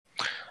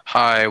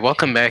Hi,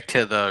 welcome back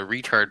to the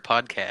Retard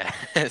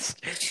Podcast.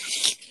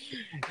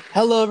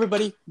 Hello,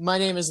 everybody. My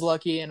name is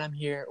Lucky, and I'm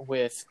here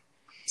with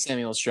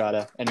Samuel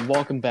Estrada. And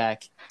welcome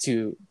back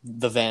to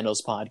the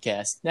Vandals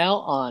Podcast. Now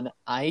on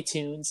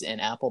iTunes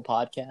and Apple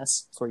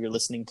Podcasts for your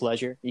listening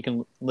pleasure. You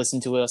can listen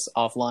to us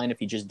offline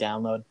if you just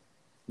download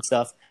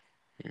stuff.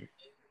 Me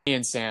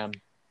and Sam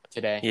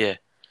today. Yeah.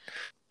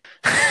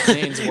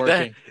 Zane's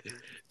working.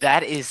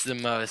 That is the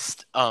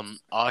most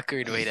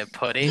awkward way to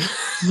put it.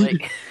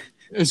 Like,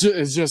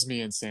 It's just me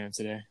and Sam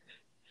today.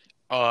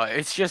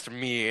 it's just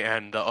me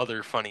and the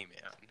other funny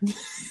man.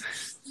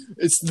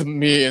 It's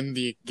me and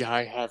the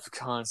guy have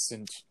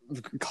constant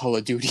Call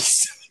of Duty.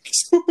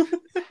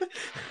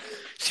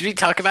 Should we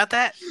talk about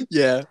that?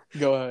 Yeah,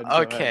 go ahead.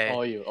 Okay.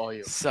 All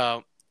you.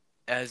 So,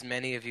 as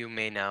many of you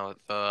may know,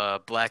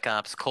 the Black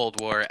Ops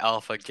Cold War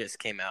Alpha just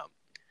came out.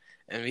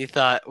 And we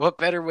thought, what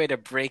better way to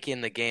break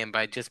in the game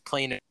by just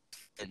playing it?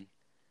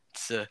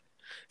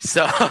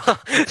 So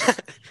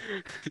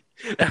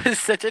that was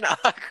such an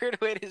awkward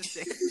way to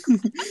say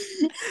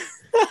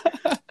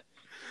it.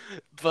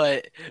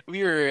 But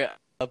we were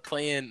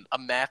playing a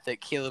map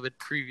that Kaleb had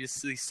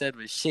previously said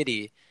was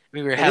shitty.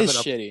 We were having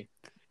shitty.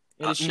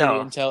 It is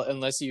shitty no.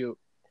 unless you.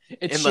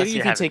 It's Unless shitty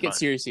you're if you take having it fun.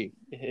 seriously.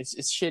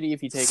 It's shitty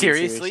if you take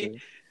Seriously?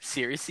 it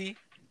Seriously?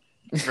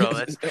 Bro,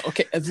 that's...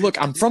 Okay, look,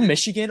 I'm from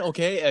Michigan.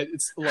 Okay,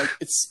 it's like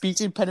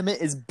speech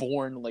impediment is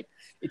born, like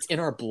it's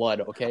in our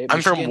blood. Okay,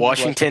 I'm from Michigan,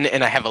 Washington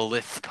and I have a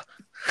lisp.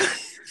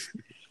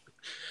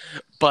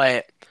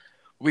 But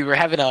we were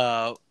having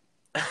a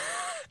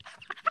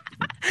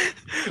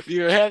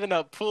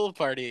pool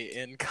party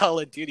in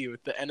Call of Duty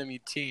with the enemy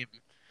team.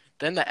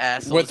 Then the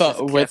assholes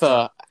with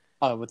the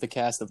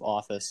cast of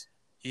Office.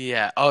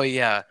 Yeah. Oh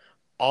yeah.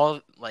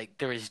 All like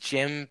there was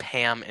Jim,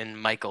 Pam, and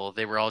Michael.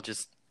 They were all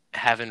just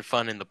having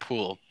fun in the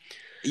pool.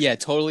 Yeah,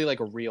 totally like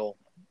a real,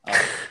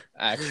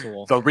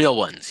 actual. The real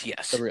ones,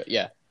 yes. The real,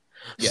 yeah.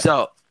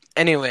 So,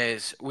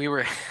 anyways, we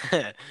were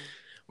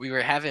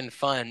having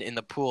fun in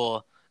the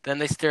pool. Then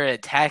they started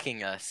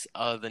attacking us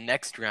the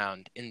next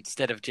round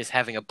instead of just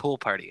having a pool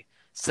party.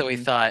 So we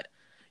thought,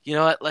 you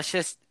know what? Let's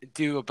just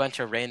do a bunch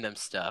of random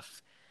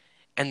stuff.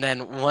 And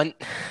then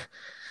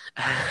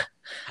I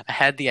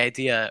had the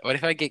idea, what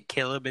if I get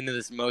Kaleb into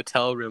this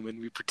motel room and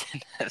we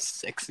pretend to have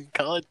sex in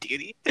Call of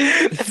Duty?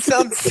 That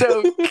sounds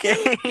so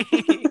gay.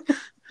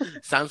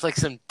 Sounds like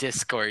some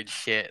Discord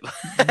shit.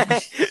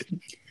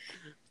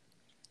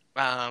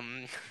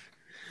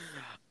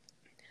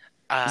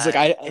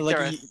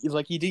 It's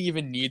like you didn't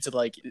even need to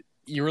like.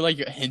 You were like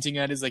hinting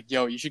at is like,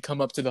 yo, you should come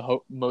up to the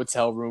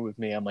motel room with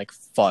me. I'm like,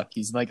 fuck.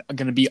 He's like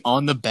gonna be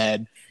on the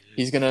bed.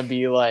 He's gonna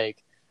be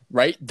like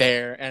right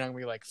there, and I'm gonna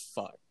be like,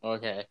 fuck.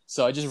 Okay.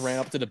 So I just ran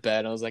up to the bed.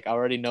 And I was like, I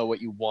already know what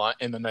you want,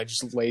 and then I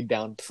just laid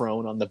down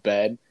prone on the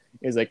bed.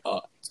 He's like,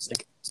 oh,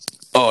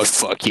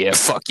 fuck yeah,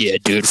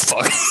 dude,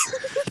 fuck.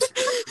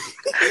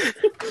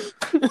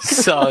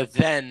 So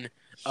then,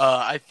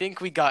 I think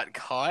we got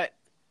caught.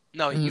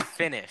 No, you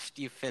finished.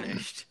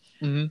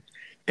 Mm-hmm.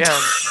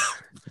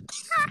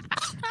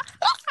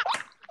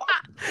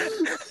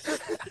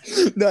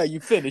 No, you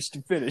finished.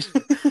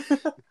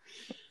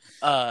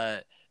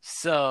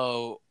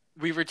 So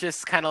we were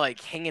just kind of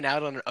like hanging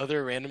out on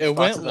other random It spots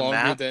went of the longer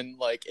map. than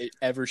like it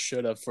ever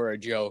should have for a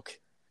joke.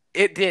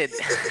 It did.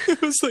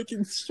 It was like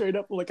straight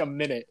up like a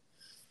minute.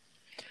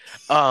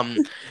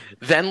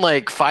 Then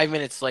like 5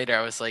 minutes later,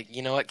 I was like,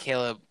 you know what,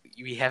 Kaleb,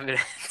 we haven't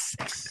had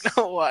sex in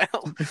a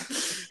while.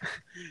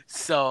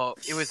 So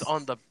it was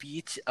on the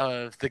beach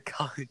of the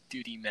Call of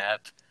Duty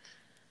map.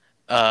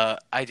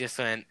 I just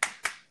went,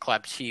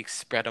 clap cheeks,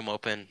 spread them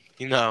open,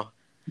 you know.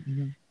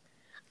 Mm-hmm.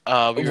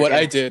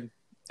 I did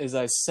is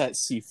I set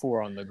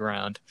C4 on the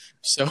ground.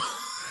 So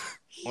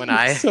when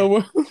I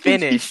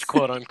finished,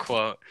 quote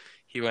unquote,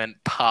 he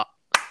went pop.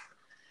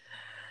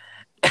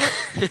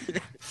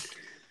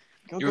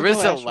 You were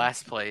still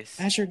last place.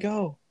 Asher,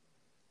 go.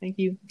 Thank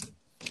you.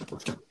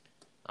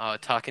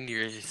 Talking to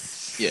your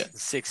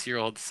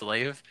 6-year-old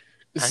slave.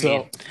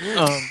 So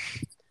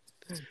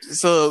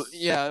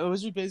yeah, it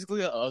was just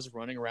basically us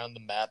running around the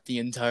map the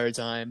entire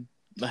time,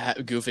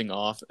 goofing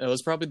off. It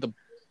was probably the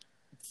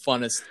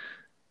funnest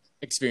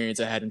experience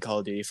I had in Call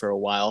of Duty for a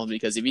while,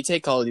 because if you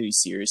take Call of Duty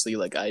seriously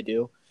like I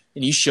do,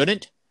 and you should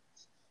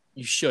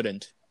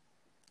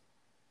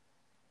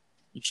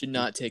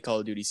not take Call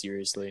of Duty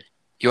seriously.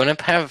 You want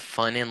to have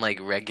fun in like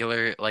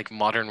regular, like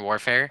Modern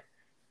Warfare?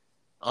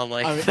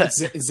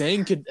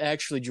 Zane could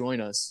actually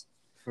join us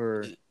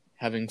for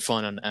having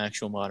fun on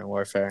actual Modern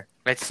Warfare.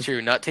 That's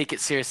true. Not take it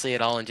seriously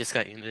at all and just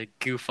got you to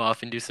goof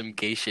off and do some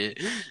gay shit.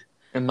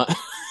 I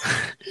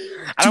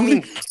don't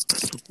mean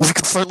we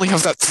could finally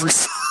have that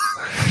threesome.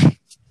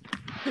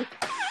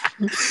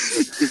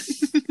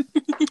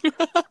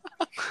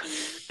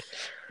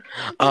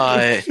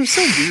 There's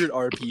some weird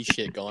RP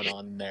shit going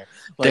on in there.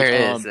 Like,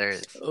 there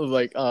is.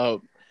 Like,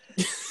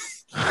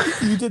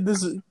 you did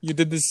this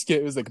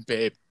skit. It was like,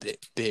 babe, come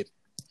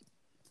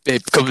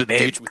to the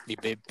beach with me,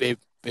 babe.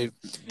 babe.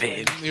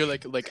 Babe. You're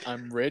like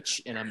I'm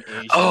rich and I'm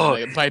Asian. Oh,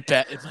 Like, my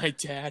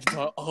dad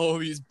bought all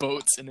these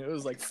boats, and it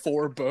was like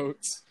 4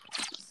 boats.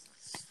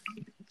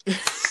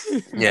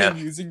 Yeah. And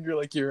using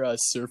your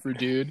surfer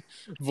dude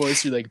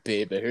voice, you're like,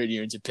 babe, I heard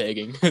you're into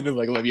pegging, and I'm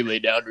like, let me lay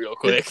down real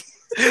quick.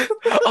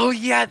 Oh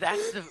yeah, that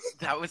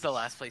was the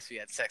last place we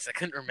had sex. I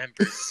couldn't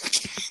remember.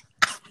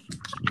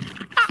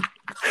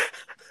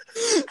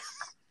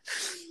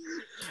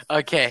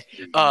 Okay,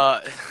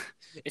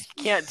 if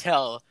you can't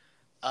tell,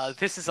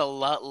 this is a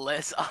lot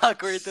less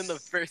awkward than the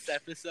first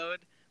episode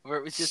where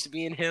it was just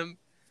me and him.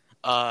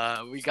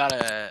 We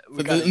gotta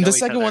the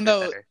second one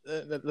though,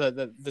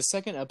 the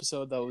second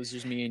episode that was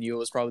just me and you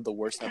was probably the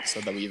worst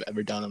episode that we've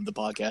ever done of the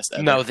podcast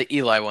ever. No, the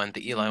Eli one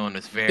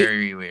was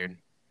very weird.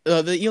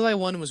 The Eli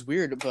one was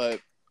weird, but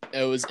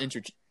it was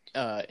interesting.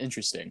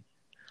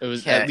 It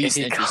was at least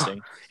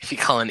interesting. If you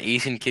call an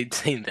Asian kid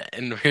saying the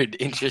N-word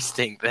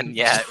interesting, then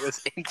yeah, it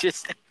was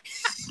interesting.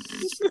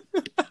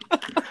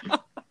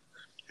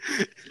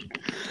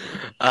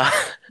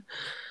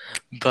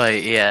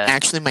 But yeah.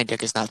 Actually, my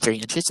dick is not 3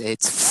 inches;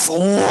 it's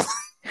 4.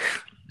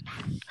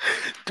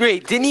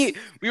 Wait, didn't he?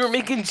 We were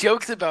making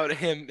jokes about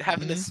him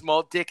having a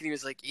small dick, and he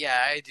was like, "Yeah,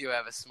 I do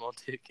have a small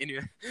dick."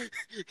 And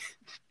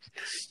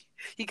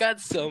he got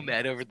so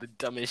mad over the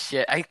dumbest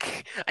shit. I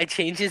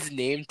changed his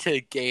name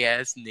to gay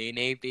ass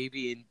Nene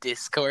Baby in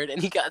Discord,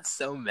 and he got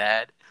so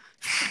mad.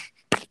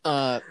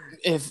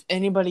 If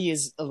anybody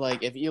is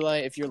like, if Eli,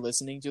 if you're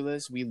listening to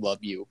this, we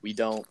love you. We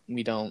don't.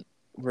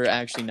 We're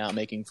actually not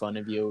making fun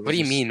of you. What do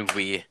you mean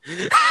we?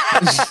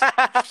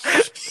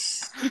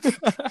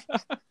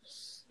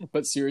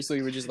 But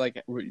seriously, we're just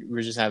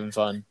having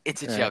fun.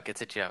 It's a joke.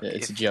 It's a joke.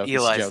 It's a joke.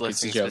 Eli's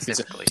listening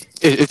specifically.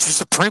 It's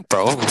just a prank,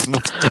 bro.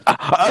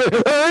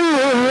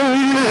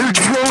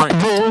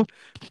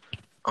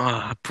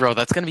 Bro,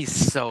 that's gonna be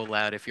so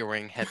loud if you're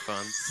wearing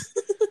headphones.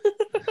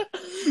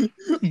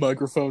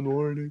 Microphone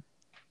warning.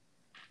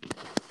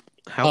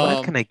 How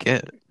loud can I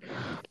get?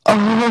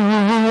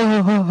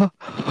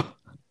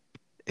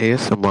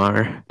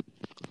 ASMR.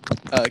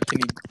 Can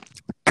you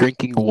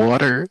drinking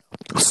water?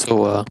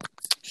 So,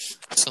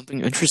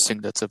 something interesting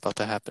that's about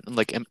to happen.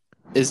 Like,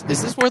 is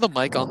this where the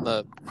mic on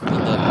the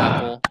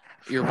Apple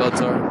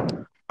earbuds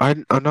are?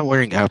 I'm not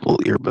wearing Apple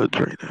earbuds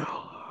right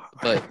now.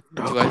 But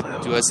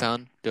do I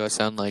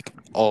sound like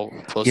all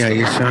close? Yeah, to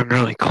you sound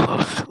really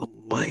close to the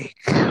mic.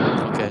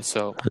 Okay,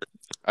 so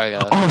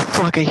oh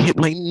fuck! I hit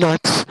my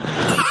nuts.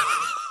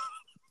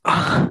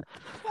 I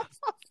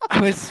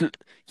was,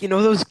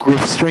 those grip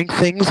strength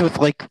things with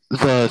like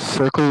the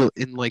circle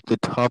in like the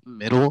top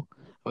middle.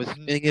 I was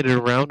spinning it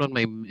around on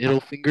my middle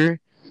finger,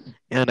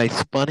 and I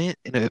spun it,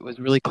 and it was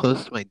really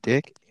close to my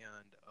dick,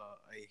 and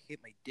I hit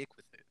my dick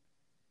with it.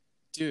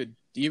 Dude,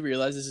 do you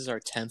realize this is our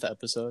 10th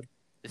episode?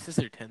 This is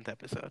our 10th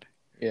episode.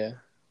 Yeah.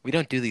 We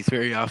don't do these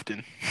very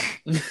often.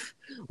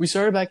 We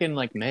started back in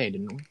like May,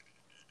 didn't we?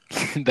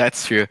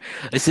 That's true.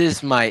 This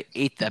is my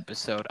 8th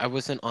episode. I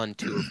wasn't on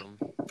 2 of them.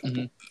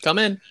 Mm-hmm. Come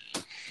in.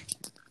 Can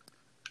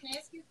I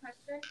ask you a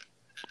question?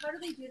 How do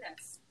they do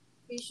this?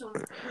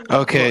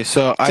 Okay,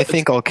 so I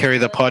think I'll carry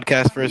the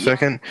podcast for a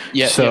second.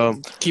 Yeah. So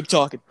yeah. Keep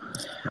talking.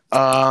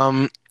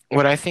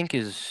 What I think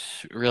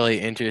is really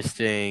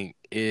interesting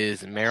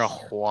is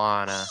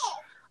marijuana.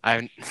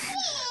 I've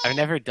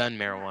never done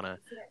marijuana,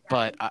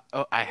 but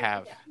I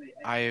have.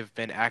 I've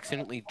been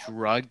accidentally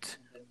drugged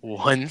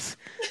once.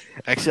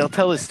 Actually, I'll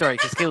tell this story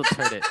because Caleb's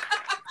heard it.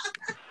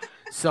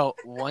 So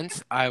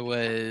once I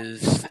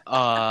was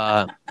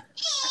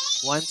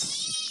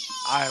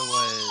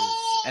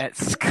at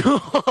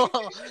school,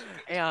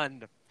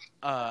 and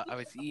I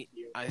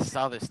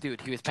saw this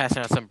dude. He was passing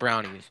out some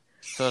brownies.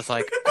 So it's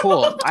like,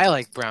 cool. I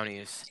like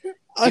brownies.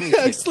 I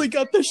actually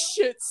got the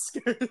shit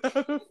scared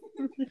out of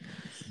me.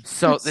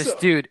 So this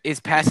dude is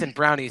passing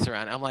brownies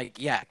around. I'm like,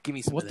 yeah, give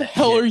me some. What the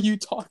hell are you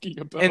talking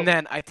about? And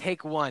then I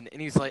take one,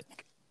 and he's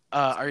like,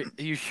 are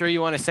you sure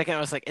you want a second? I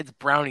was like, it's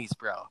brownies,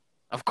 bro.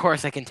 Of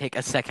course I can take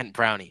a second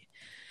brownie.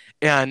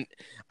 And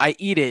I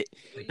eat it.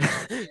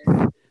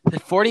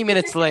 40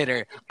 minutes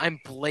later, I'm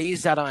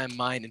blazed out of my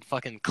mind in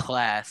fucking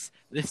class.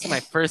 This is my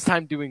first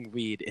time doing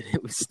weed, and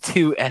it was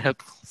 2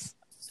 edibles.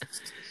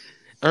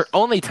 Or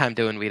only time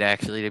doing weed,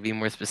 actually, to be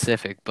more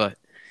specific. But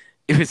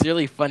it was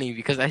really funny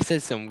because I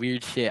said some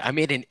weird shit. I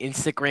made an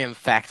Instagram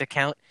fact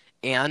account,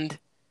 and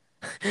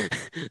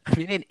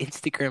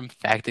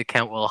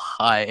while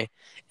high.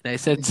 And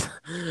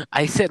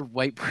I said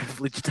white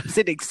privilege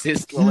doesn't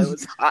exist while I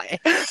was high.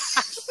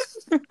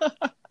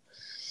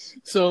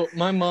 So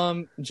my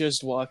mom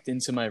just walked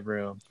into my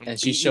room and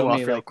she showed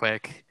me real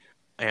quick.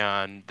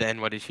 And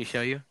then what did she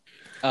show you?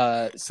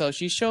 So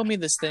she showed me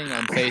this thing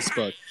on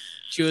Facebook.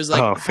 She was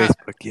like, "Oh,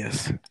 Facebook,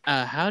 yes.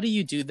 How do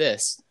you do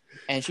this?"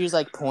 And she was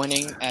like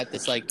pointing at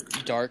this like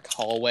dark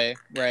hallway,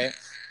 right?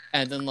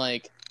 And then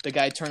like the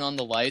guy turned on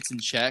the lights and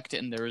checked,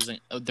 and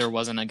there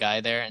wasn't a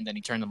guy there. And then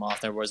he turned them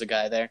off. There was a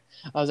guy there.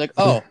 I was like,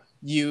 "Oh,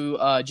 you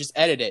just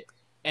edit it."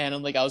 and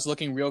I'm like, I was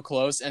looking real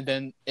close, and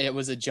then it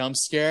was a jump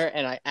scare,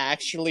 and I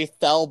actually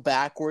fell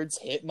backwards,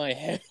 hit my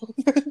head on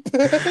the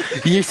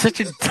bed. You're such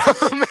a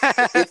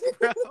dumbass,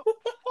 bro.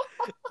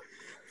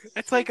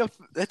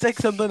 That's like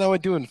something I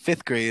would do in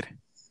 5th grade.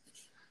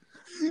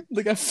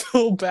 Like, I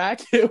fell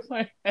back, hit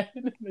my head,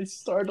 and I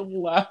started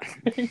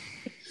laughing.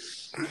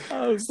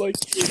 I was like,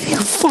 you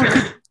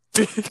fucking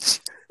bitch.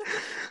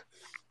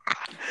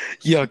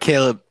 Yo,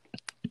 Kaleb,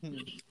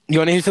 you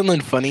want to hear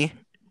something funny?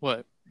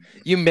 What?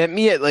 You met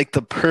me at like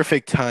the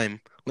perfect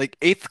time. Like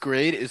 8th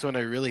grade is when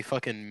I really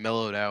fucking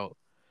mellowed out.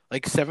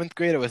 Like 7th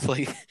grade, I was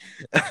like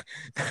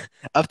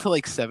up to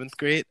like 7th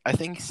grade. I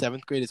think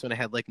 7th grade is when I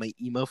had like my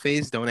emo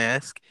phase. Don't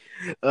ask.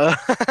 Uh,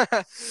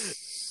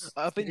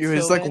 up You until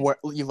just like then,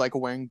 you like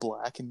wearing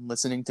black and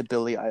listening to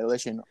Billie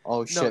Eilish, and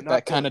oh shit, not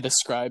that kind of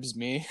describes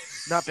me.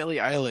 not Billie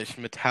Eilish,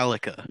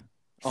 Metallica.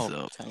 Oh, So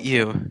Metallica.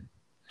 you.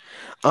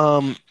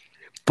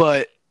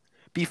 But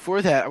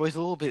before that, I was a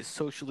little bit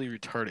socially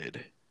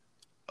retarded.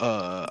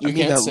 I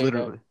mean that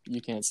literally.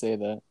 You can't say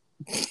that.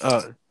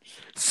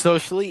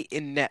 Socially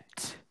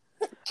inept.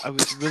 I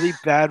was really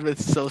bad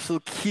with social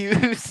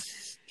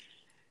cues,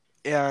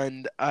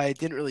 and I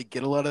didn't really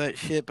get a lot of that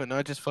shit. But now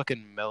I just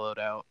fucking mellowed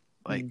out,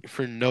 like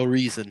for no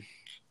reason.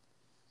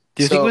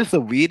 Do you think it was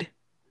the weed?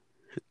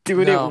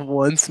 Doing it No.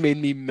 once made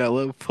me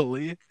mellow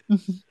fully.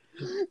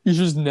 You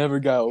just never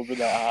got over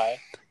that high.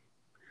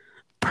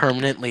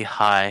 Permanently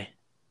high.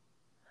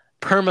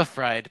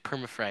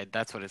 Permafried.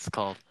 That's what it's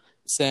called.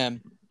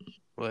 Sam,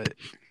 What?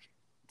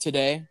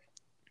 today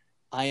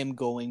I am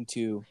going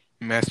to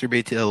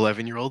Masturbate to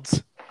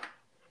 11-year-olds?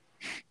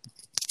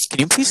 Can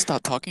you please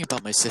stop talking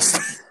about my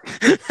sister?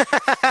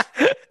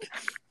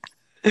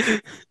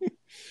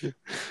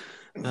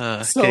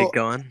 Okay,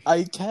 go on.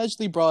 I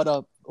casually brought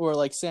up, or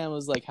like Sam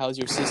was like, "How's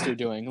your sister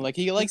doing?" Like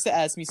he likes to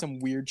ask me some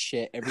weird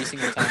shit every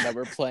single time that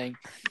we're playing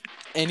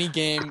any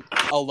game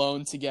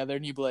alone together,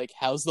 and he'd be like,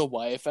 "How's the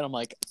wife?" And I'm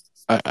like,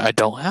 I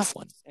don't have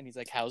one. And he's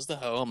like, "How's the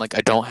hoe?" I'm like,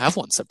 "I don't have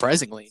one,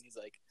 surprisingly." And he's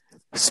like,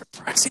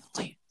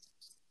 "Surprisingly."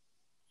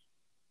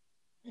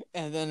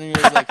 And then he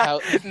was like, "How?"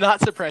 Not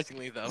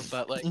surprisingly though,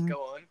 but like,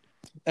 go on.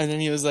 And then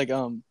he was like,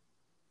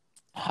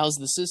 "How's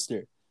the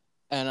sister?"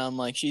 And I'm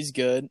like, "She's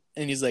good."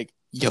 And he's like,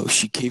 "Yo,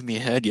 she gave me a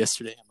head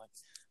yesterday." I'm like,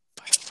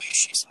 "By the way,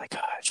 she's 11."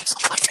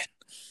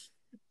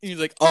 And he's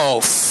like, "Oh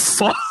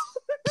fuck."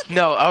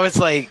 No, I was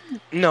like,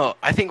 no.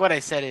 I think what I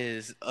said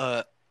is,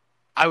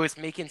 I was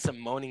making some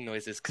moaning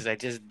noises because I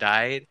just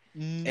died,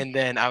 and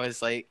then I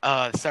was like,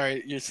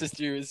 sorry, your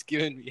sister was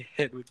giving me a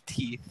head with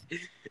teeth."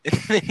 And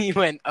then he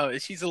went, "Oh,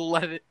 she's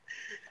 11."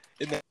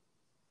 And then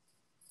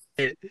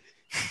I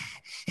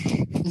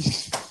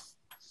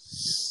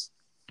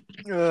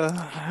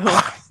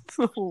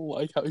don't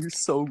like how you're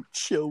so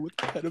chill with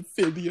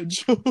pedophilia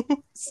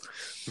jokes.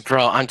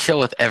 bro, I'm chill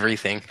with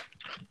everything.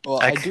 Well,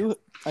 I do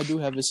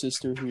have a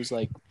sister who's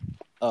like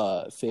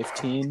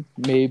 15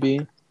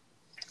 maybe,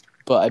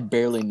 but I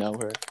barely know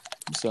her.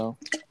 So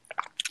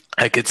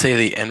I could say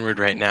the N-word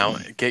right now,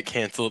 get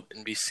canceled,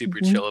 and be super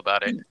chill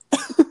about it.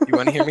 You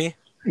want to hear me?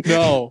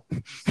 no.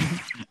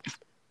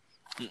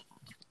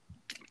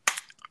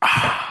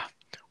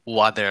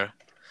 Water.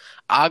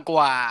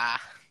 Agua.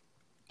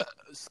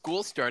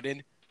 School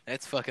started.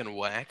 That's fucking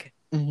whack.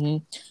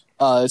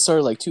 It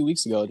started like 2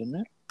 weeks ago, didn't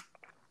it?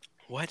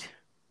 What?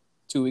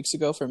 2 weeks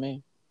ago for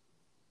me.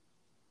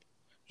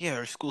 Yeah,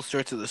 our school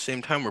starts at the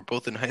same time. We're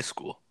both in high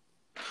school.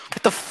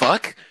 What the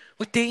fuck?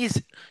 What day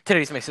is...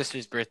 Today's my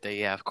sister's birthday.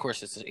 Yeah, of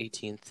course it's the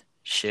 18th.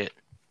 Shit.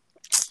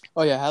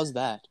 Oh yeah, how's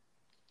that?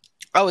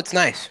 Oh, it's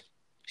nice.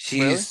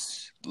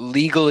 She's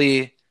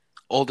legally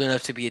old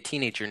enough to be a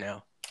teenager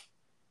now.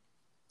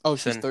 Oh,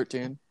 she's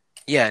 13.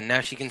 Yeah,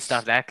 now she can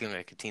stop acting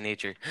like a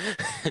teenager.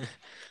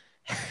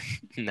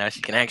 Now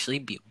she can actually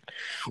be.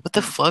 What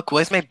the fuck?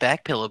 Why is my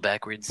back pillow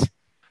backwards?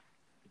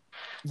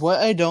 What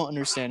I don't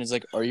understand is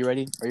like, are you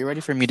ready? Are you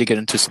ready for me to get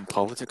into some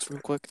politics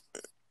real quick?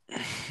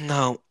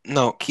 No,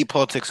 keep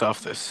politics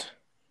off this.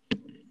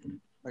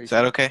 Is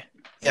that okay?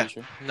 Yeah,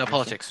 sure? No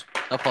politics.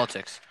 No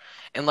politics.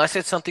 Unless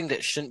it's something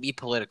that shouldn't be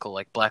political,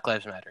 like Black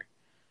Lives Matter.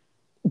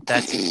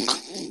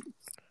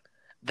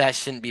 That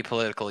shouldn't be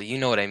political. You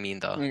know what I mean,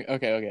 though.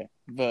 Okay.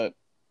 But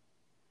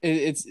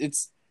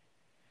it's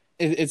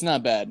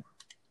not bad.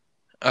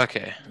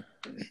 Okay.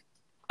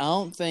 I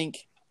don't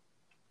think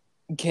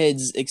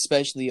kids,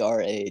 especially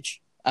our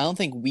age, I don't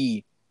think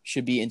we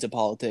should be into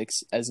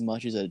politics as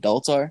much as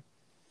adults are,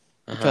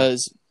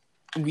 because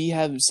we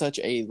have such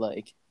a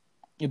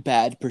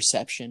bad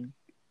perception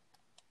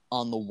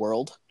on the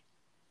world.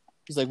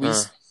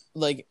 It's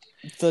like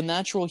the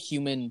natural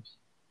human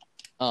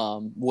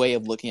way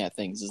of looking at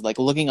things is like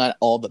looking at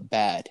all the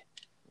bad,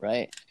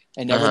 right?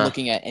 And never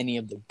looking at any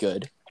of the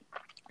good.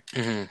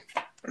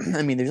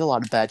 I mean, there's a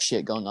lot of bad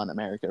shit going on in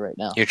America right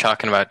now. You're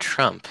talking about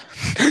Trump.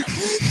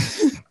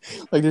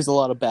 Like, there's a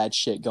lot of bad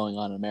shit going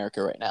on in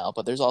America right now,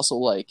 but there's also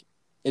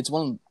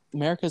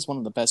America is one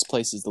of the best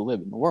places to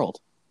live in the world.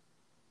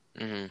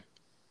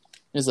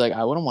 It's like,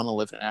 I wouldn't want to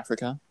live in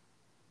Africa.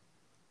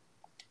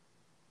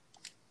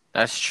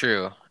 That's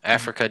true.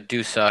 Africa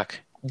do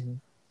suck.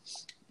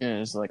 And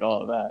it's like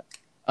all of that.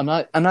 I'm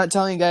not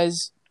telling you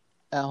guys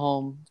at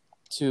home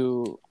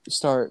to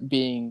start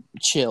being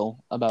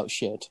chill about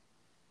shit.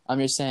 I'm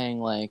just saying,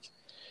 like,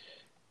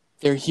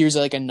 here's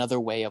like another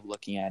way of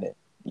looking at it.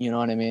 You know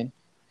what I mean?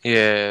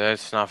 Yeah,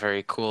 that's not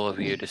very cool of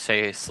you to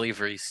say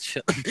slavery's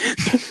chill.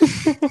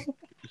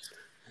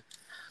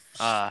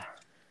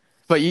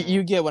 But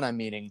you get what I'm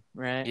meaning,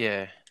 right?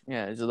 Yeah.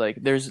 Yeah, it's like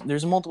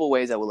there's multiple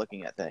ways that we're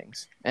looking at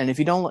things, and if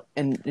you don't,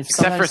 and if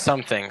except for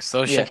some things,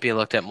 those yeah. shouldn't be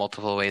looked at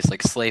multiple ways,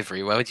 like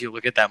slavery. Why would you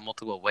look at that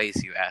multiple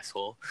ways, you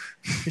asshole?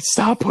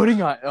 Stop putting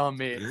it on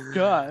me,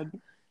 God.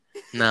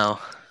 No,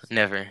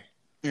 never.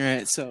 All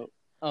right, so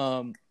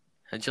how'd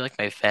you like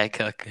my fat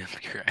cock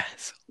up your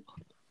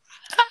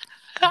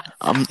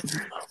asshole?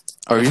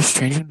 Are you just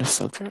changing the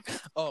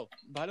subject? Oh,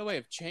 by the way,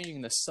 of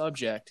changing the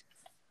subject,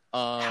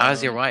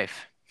 how's your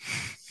wife?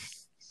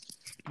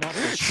 Not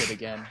this shit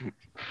again.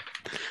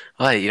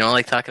 What, you don't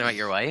like talking about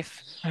your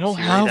wife? I don't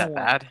have that one.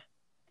 bad.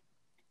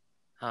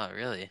 Oh,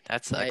 really?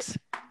 That sucks.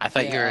 I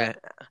thought you were.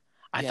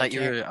 I thought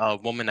you were a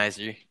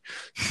womanizer.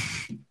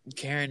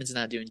 Karen is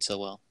not doing so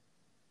well.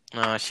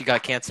 She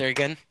got cancer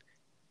again.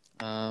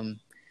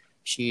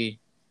 She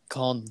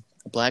called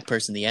a black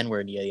person the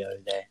N-word the other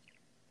day.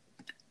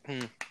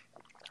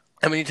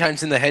 How many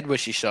times in the head was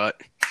she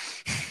shot?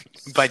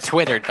 By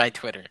Twitter,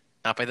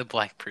 not by the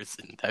black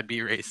person. That'd be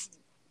racist.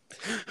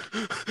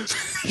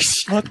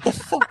 Shut the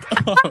fuck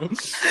up.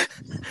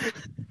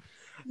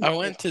 I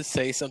wanted to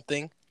say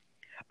something.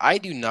 I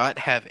do not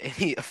have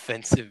any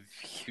offensive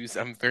views.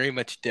 I'm very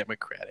much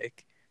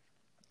democratic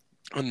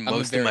on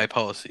most of my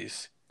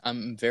policies.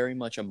 I'm very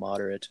much a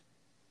moderate.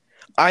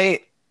 I'm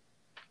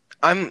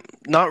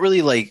not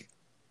really like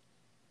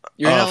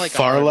you're not like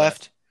far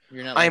left.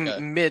 You're not like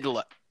I'm mid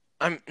left.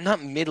 I'm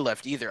not mid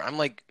left either. I'm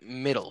like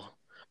middle.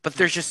 But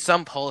there's just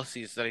some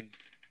policies that I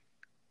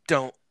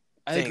don't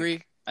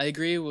think. I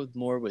agree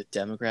more with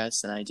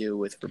Democrats than I do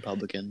with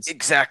Republicans.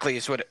 Exactly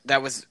is what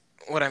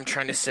I'm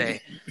trying to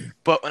say.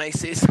 But when I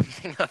say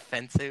something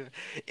offensive,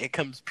 it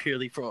comes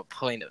purely from a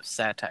point of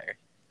satire.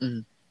 Mm-hmm.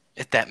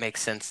 If that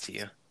makes sense to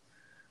you.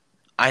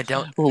 I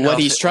don't. Well, what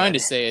he's trying to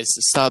say is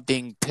stop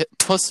being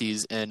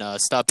pussies and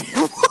stop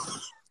being.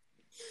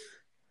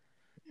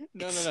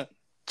 No.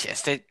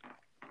 Just a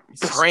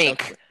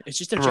prank. It's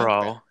just a joke,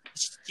 bro.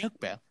 It's just a joke,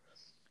 bro.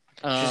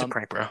 Just a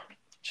prank, bro.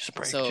 Just a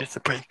prank. Just a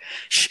prank.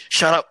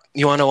 Shut up.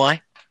 You want to know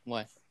why?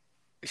 Why?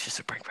 It's just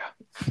a prank, bro.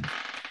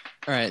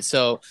 All right.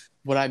 So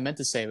what I meant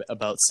to say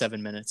about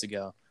 7 minutes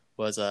ago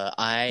was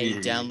I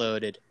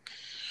downloaded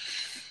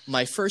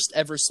my first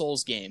ever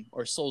Souls game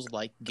or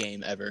Souls-like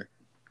game ever.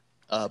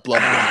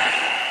 Bloodborne.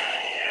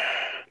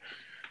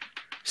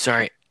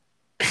 Sorry.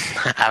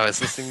 I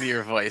was listening to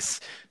your voice.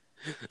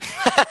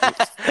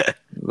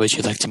 Would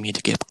you like me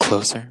to get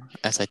closer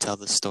as I tell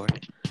this story?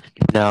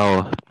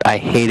 No, I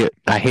hate it.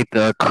 I hate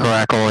the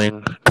crackling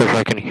because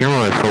I can hear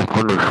myself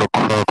when there's a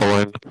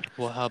crackling.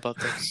 Well, how about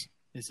this?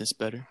 Is this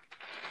better?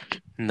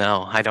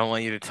 No, I don't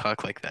want you to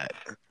talk like that.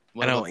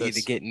 I don't want you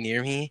to get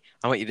near me.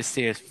 I want you to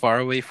stay as far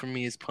away from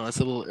me as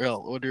possible, or I'll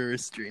order a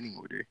restraining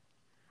order.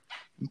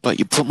 But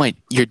you put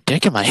your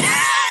dick in my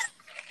head.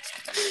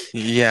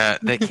 Yeah,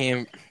 that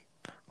came...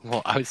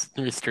 Well, I was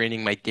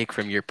restraining my dick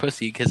from your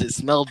pussy because it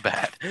smelled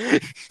bad.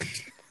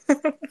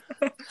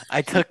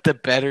 I took the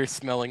better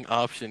smelling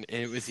option,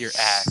 and it was your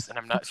ass, and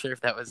I'm not sure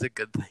if that was a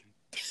good thing.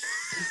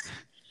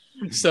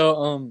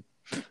 So,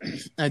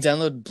 I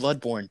downloaded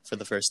Bloodborne for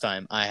the first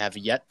time. I have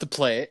yet to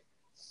play it.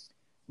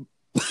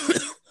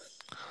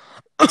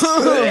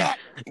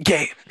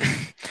 Gay.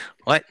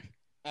 What?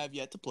 I have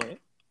yet to play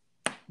it,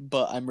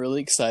 but I'm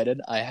really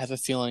excited. I have a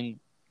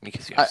feeling...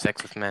 Because you have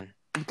sex with men.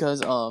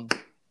 Because,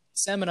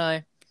 Sam and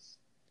I...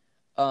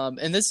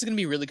 and this is going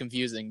to be really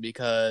confusing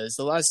because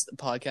the last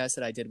podcast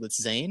that I did with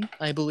Zane,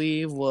 I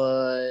believe,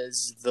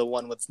 was the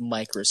one with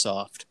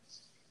Microsoft.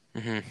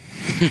 Mm-hmm.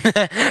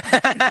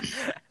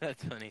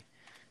 That's funny.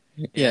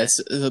 Yes,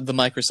 the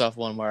Microsoft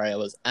one where I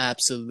was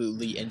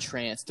absolutely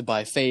entranced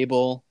by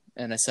Fable,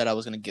 and I said I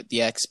was going to get the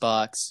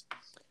Xbox,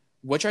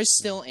 which I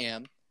still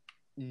am,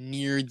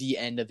 near the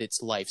end of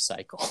its life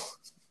cycle.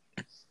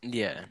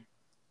 Yeah.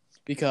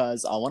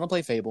 Because I want to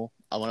play Fable.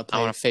 I want to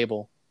play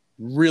Fable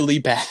really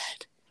bad.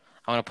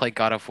 I want to play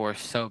God of War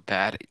so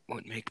bad it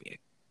won't make me.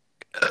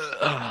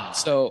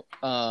 So,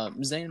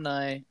 Zane and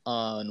I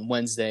on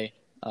Wednesday,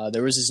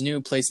 there was this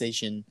new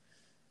PlayStation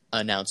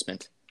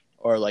announcement,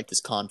 or like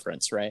this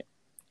conference, right?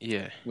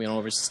 Yeah. We went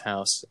over to his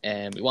house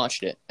and we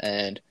watched it,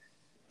 and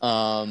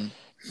the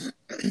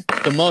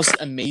most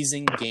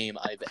amazing game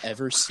I've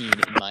ever seen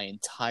in my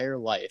entire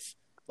life,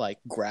 like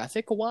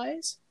graphic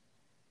wise,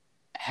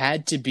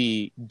 had to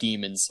be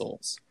Demon's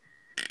Souls.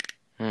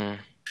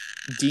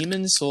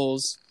 Demon's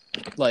Souls.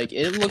 Like,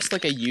 it looks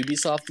like a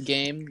Ubisoft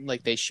game.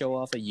 Like, they show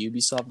off a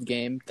Ubisoft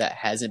game that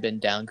hasn't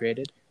been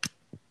downgraded.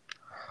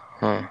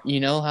 Huh. You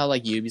know how,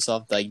 like,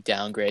 Ubisoft, like,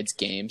 downgrades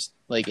games?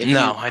 Like,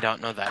 I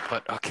don't know that,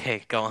 but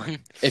okay, go on.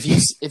 If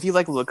you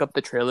like, look up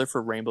the trailer for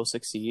Rainbow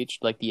Six Siege,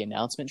 like, the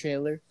announcement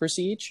trailer for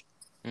Siege,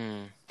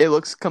 it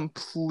looks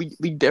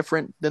completely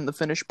different than the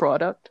finished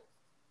product.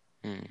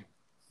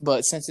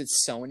 But since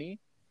it's Sony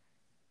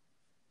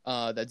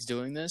that's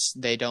doing this,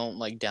 they don't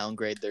like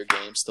downgrade their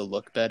games to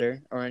look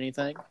better or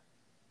anything.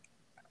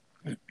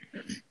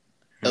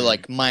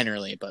 Like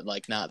minorly, but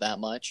like not that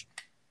much.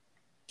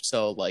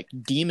 So like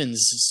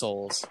Demon's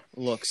Souls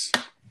looks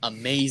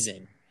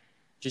amazing.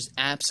 Just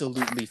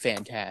absolutely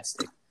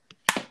fantastic.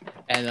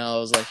 And I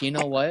was like, you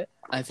know what?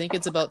 I think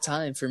it's about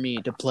time for me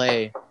to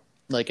play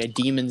like a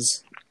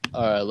Demon's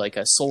like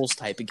a Souls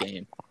type of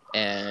game.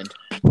 And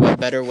what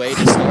better way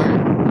to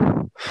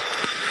start?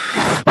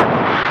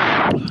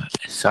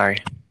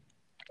 Sorry.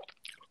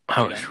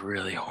 I was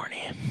really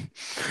horny.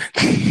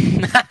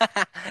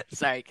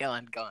 Sorry, go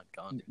on.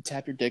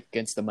 Tap your dick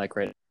against the mic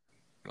right.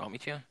 You want me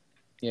to?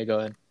 Yeah, go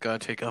ahead. Gotta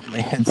take off my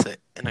headset,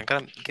 and I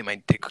gotta get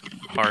my dick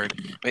hard.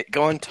 Wait,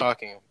 go on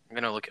talking. I'm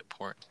gonna look at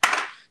porn.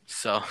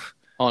 So.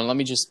 Hold on, let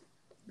me just...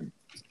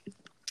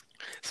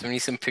 Send me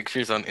some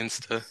pictures on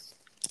Insta.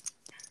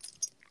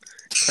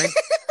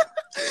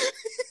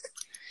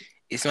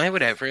 Is my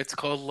whatever it's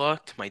called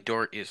locked? My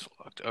door is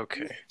locked.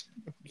 Okay.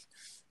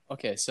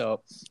 Okay,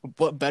 so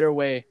what better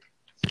way...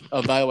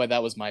 Oh, by the way,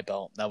 that was my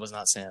belt. That was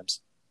not Sam's.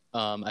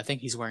 I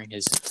think he's wearing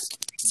his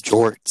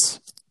jorts.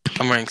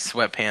 I'm wearing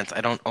sweatpants.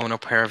 I don't own a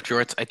pair of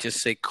jorts. I just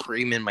say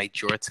cream in my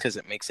jorts because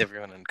it makes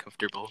everyone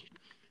uncomfortable.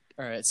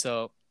 All right,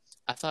 so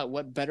I thought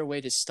what better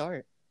way to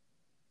start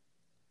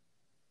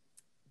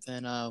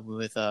than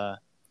with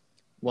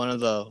one of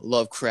the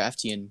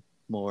Lovecraftian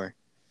more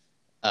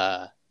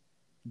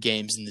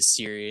games in the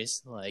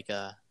series, like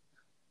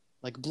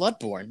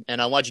Bloodborne.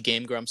 And I watched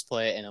Game Grumps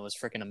play it, and it was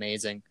freaking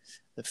amazing.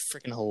 It's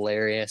freaking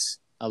hilarious.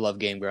 I love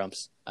Game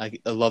Grumps. I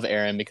love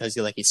Aaron because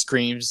he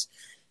screams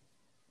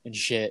and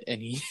shit,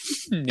 and he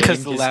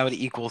because the loud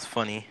equals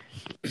funny.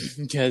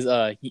 Because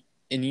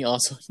he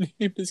also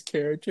named his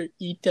character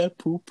Ita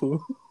Poo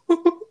Poo.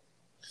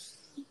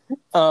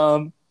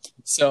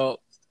 So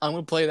I'm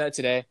gonna play that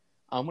today.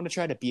 I'm gonna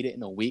try to beat it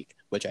in a week,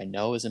 which I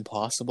know is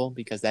impossible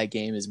because that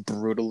game is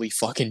brutally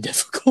fucking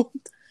difficult.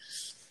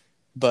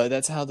 But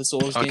that's how the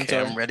Souls games are. Okay,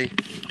 I'm ready.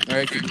 All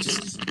right,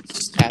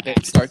 just tap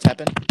it. Start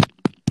tapping.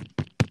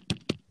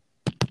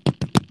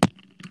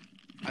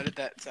 How did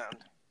that sound?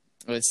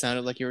 Oh, it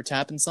sounded like you were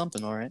tapping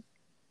something. All right.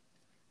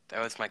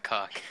 That was my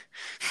cock.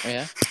 Oh,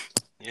 yeah?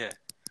 Yeah.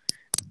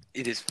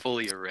 It is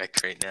fully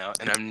erect right now,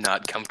 and I'm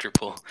not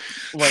comfortable.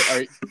 Wait,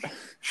 are you...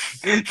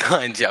 No,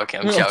 I'm joking.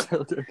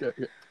 Okay.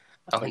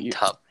 Oh,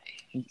 top.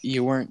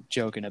 You weren't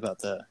joking about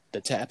the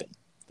tapping,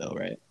 though,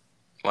 right?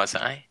 Was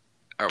I?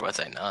 Or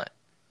was I not?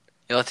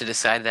 You'll have to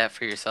decide that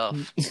for yourself.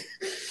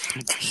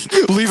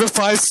 Leave a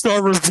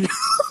 5-star review.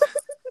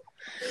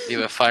 Leave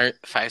a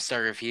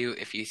 5-star review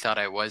if you thought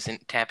I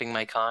wasn't tapping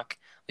my cock.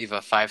 Leave a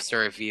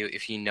 5-star review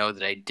if you know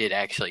that I did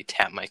actually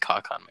tap my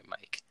cock on my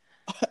mic.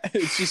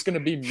 It's just going to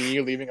be me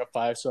leaving a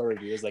 5-star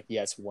review. It's like,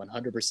 yes,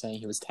 100%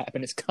 he was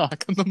tapping his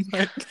cock on the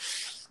mic.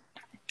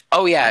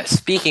 Oh, yeah.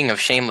 Speaking of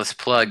shameless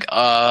plug,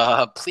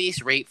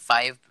 please rate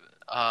 5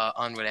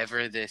 on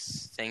whatever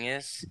this thing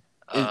is.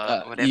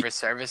 Whatever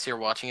service you're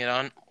watching it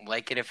on.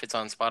 Like it if it's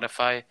on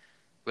Spotify.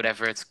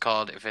 Whatever it's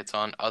called if it's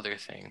on other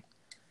thing.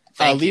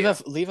 Leave a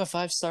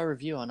 5-star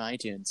review on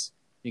iTunes.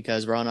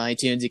 Because we're on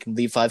iTunes, you can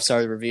leave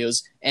 5-star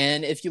reviews.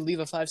 And if you leave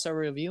a 5-star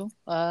review,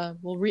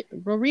 we'll read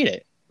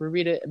it. We'll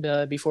read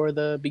it before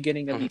the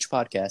beginning of each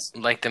podcast.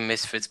 Like the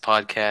Misfits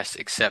podcast,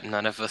 except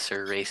none of us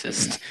are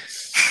racist.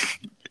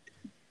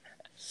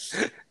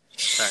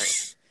 Sorry.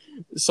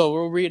 So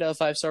we'll read a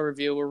 5-star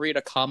review. We'll read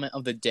a comment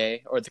of the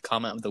day or the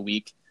comment of the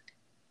week.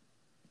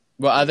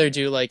 We'll either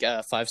do like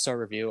a 5-star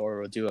review or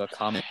we'll do a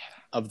comment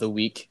of the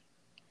week.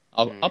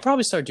 I'll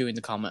probably start doing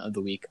the comment of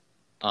the week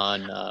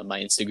on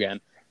my Instagram.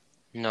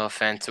 No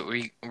offense,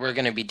 we're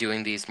gonna be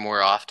doing these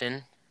more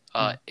often.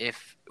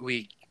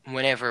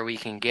 Whenever we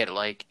can get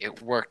like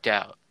it worked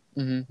out.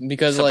 Mm-hmm.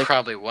 Because so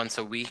probably once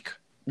a week.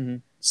 Mm-hmm.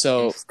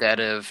 So instead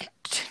of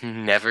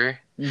never.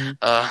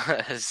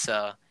 Mm-hmm.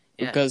 So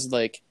yeah. Because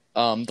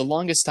the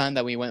longest time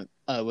that we went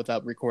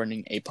without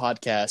recording a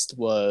podcast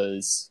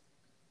was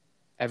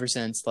ever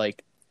since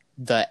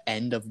the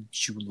end of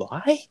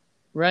July,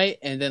 right?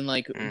 And then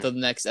the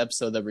next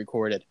episode that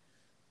recorded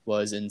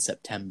was in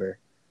September.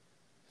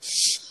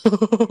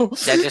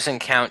 That doesn't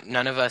count.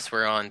 None of us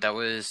were on. That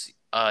was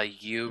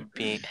you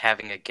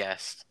having a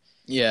guest.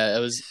 Yeah,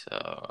 it was.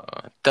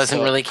 So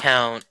doesn't really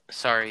count.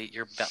 Sorry,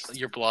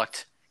 you're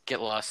blocked.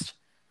 Get lost.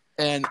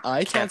 And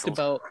I talked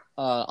about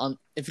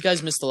if you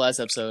guys missed the last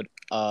episode,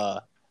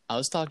 I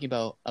was talking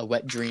about a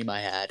wet dream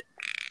I had.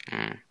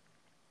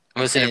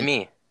 Was it of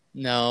me?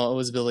 No, it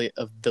was Billie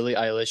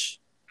Eilish,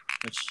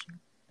 which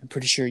I'm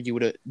pretty sure you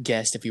would have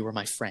guessed if you were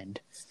my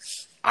friend.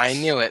 I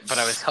knew it, but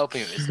I was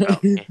hoping it was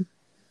about me.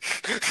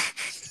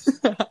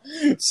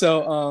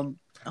 So,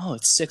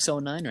 it's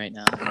 6:09 right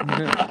now.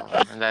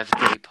 And that's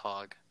pretty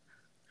pog.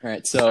 All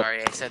right, so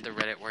sorry, I said the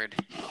Reddit word.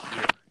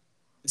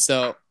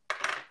 So,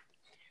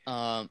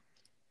 I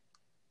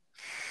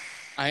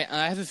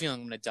have a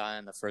feeling I'm gonna die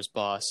on the first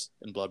boss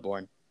in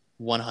Bloodborne,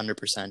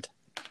 100%.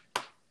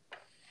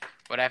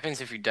 What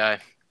happens if you die?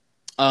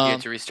 You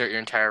have to restart your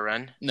entire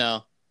run?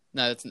 No.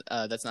 No,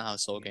 that's not how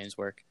Soul games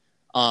work.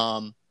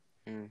 Mm.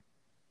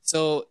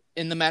 So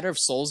in the matter of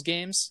Souls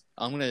games,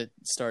 I'm gonna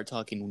start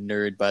talking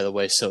nerd. By the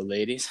way, so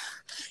ladies,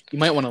 you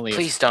might want to leave.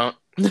 Please don't.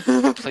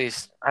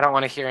 Please, I don't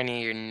want to hear any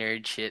of your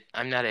nerd shit.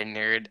 I'm not a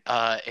nerd.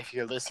 If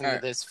you're listening to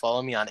this,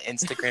 follow me on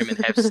Instagram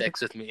and have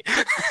sex with me.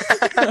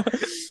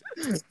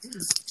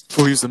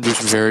 Please, I'm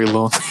just very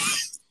lonely.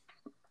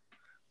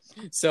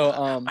 So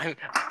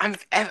I'm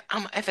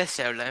ever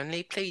so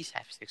lonely. Please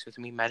have sex with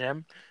me,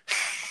 madam.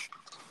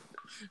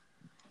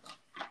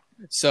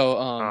 So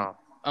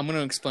I'm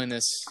gonna explain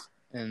this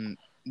in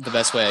the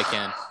best way I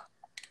can.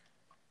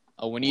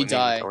 When you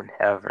die, don't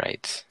have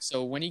rights.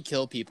 So when you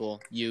kill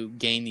people, you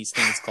gain these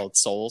things called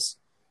souls,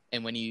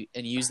 and you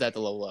use that to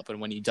level up. And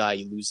when you die,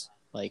 you lose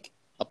like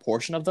a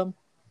portion of them.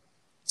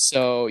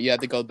 So you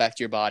have to go back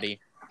to your body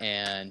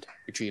and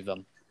retrieve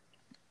them.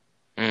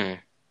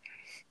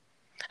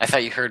 I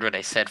thought you heard what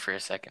I said for a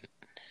second.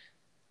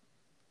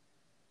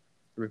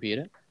 Repeat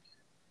it.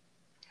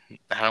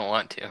 I don't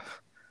want to.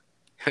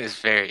 It was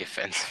very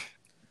offensive.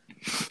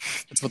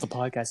 That's what the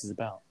podcast is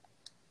about.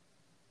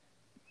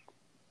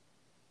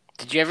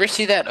 Did you ever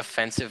see that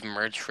offensive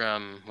merch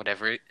from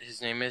whatever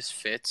his name is,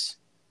 Fitz?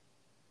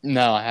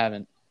 No, I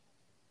haven't.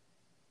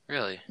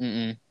 Really?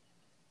 Mm-mm.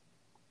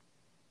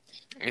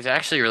 It's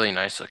actually really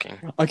nice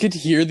looking. I could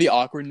hear the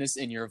awkwardness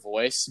in your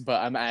voice,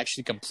 but I'm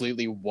actually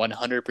completely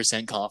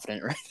 100%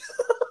 confident right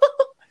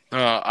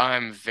now. Oh,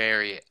 I'm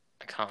very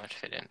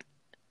confident.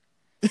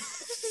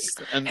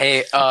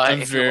 Hey,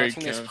 if you're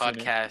watching this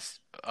podcast,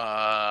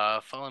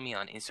 follow me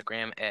on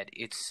Instagram at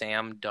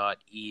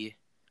itssam.e.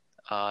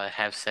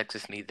 Have sex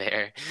with me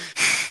there.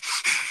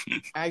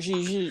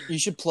 Actually, you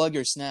should plug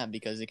your Snap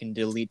because it can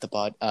delete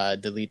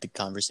the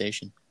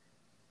conversation.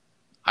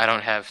 I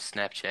don't have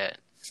Snapchat.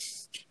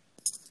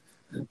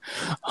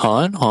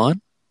 Han.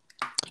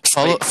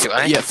 Follow. Wait, do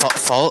I? Yeah,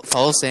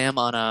 follow Sam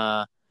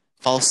on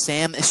follow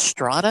Sam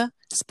Estrada,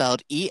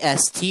 spelled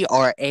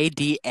Estrada,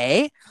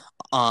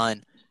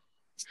 on.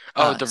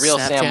 The real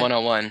Snapchat. Sam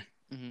 101.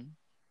 Mm-hmm.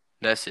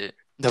 That's it.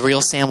 The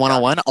real Sam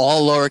 101,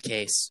 all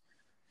lowercase.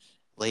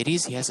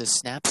 Ladies, he has a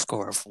Snap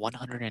score of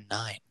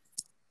 109.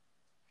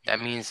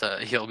 That means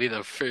he'll be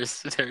the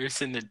first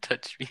person to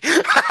touch me.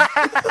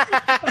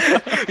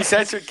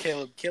 Besides for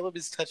Caleb. Caleb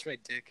has touched my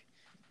dick.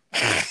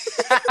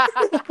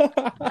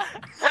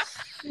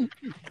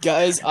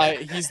 Guys,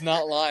 he's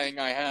not lying,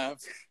 I have.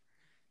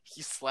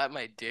 He slapped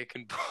my dick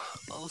and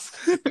balls.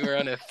 We were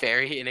on a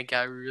ferry and it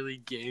got really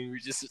gay. We were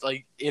just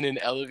like in an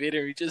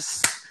elevator. We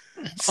just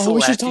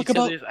slapped each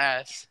other's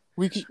ass.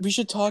 We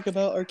should talk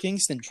about our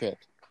Kingston trip.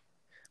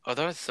 Oh,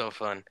 that was so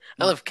fun.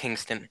 I love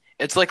Kingston.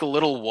 It's like a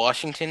little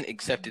Washington,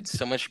 except it's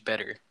so much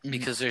better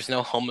because there's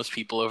no homeless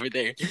people over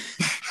there.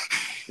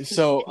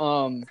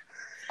 So,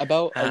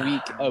 about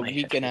a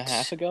week and a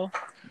half ago,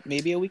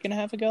 maybe a week and a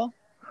half ago,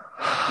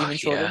 even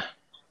shorter. Yeah.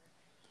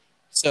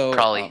 So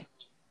probably.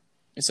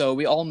 So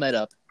we all met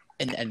up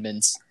in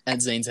Edmonds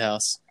at Zane's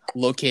house,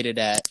 located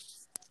at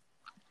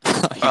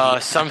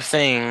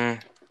something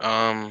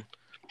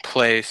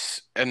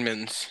place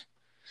Edmonds.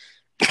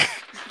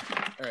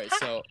 All right,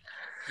 so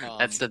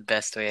that's the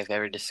best way I've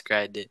ever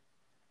described it.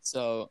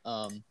 So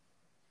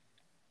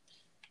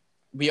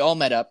we all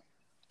met up,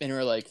 and we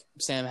were like,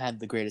 Sam had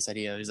the greatest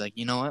idea. He's like,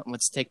 you know what?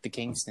 Let's take the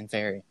Kingston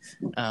ferry.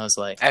 And I was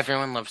like,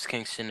 everyone loves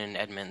Kingston and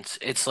Edmonds.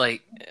 It's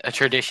like a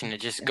tradition to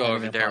just go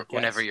over there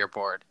whenever you're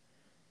bored.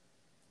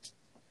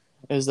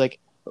 It was like,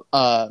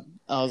 I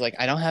was like,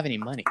 I don't have any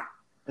money.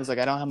 It was like,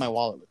 I don't have my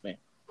wallet with me.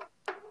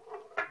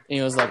 And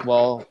he was like,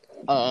 well,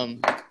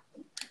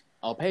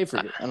 I'll pay for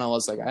you. And I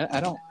was like, I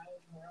don't.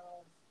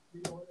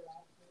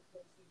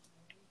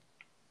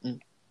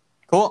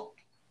 Cool.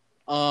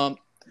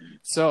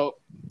 So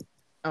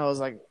I was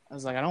like,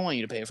 I don't want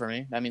you to pay for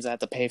me. That means I have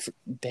to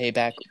pay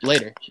back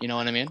later. You know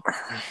what I mean?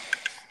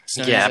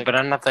 So yeah, like, but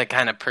I'm not that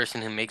kind of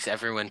person who makes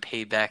everyone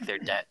pay back their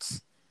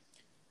debts.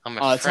 I'm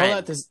a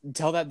friend.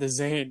 Tell that to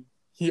Zane.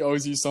 He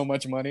owes you so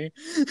much money.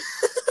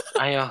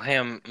 I owe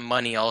him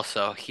money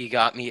also. He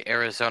got me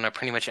Arizona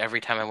pretty much every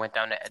time I went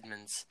down to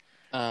Edmonds.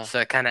 So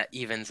it kind of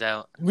evens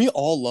out. We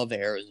all love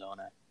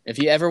Arizona. If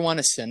you ever want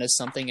to send us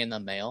something in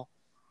the mail,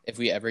 if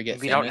we ever get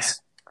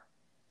famous,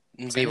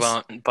 we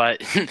won't.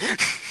 But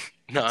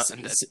no,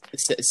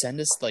 send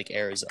us like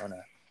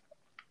Arizona.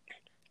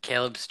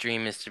 Caleb's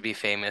dream is to be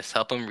famous.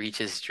 Help him reach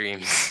his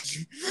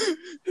dreams.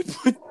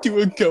 Do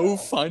a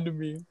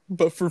GoFundMe,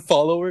 but for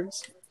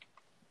followers.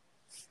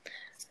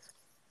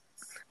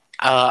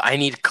 I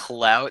need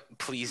clout.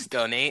 Please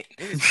donate.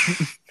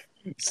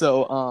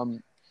 So,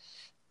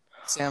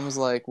 Sam was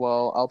like,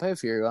 "Well, I'll pay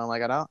for you." And I'm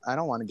like, "I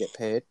don't want to get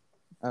paid."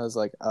 I was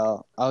like,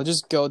 I'll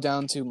just go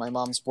down to my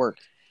mom's work,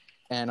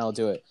 and I'll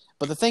do it."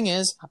 But the thing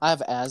is, I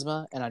have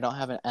asthma, and I don't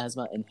have an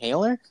asthma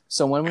inhaler.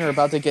 So when we were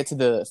about to get to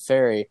the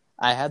ferry,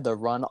 I had to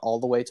run all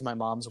the way to my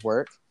mom's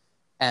work,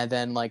 and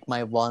then like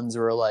my lungs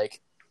were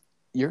like,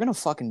 "You're gonna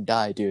fucking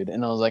die, dude."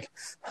 And I was like,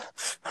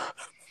 "Fuck."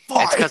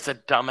 It's because the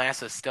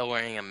dumbass is still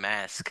wearing a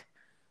mask.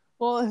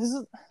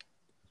 Well,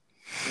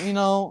 you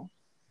know,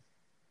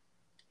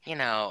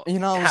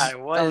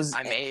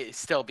 I may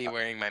still be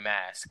wearing my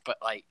mask, but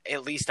like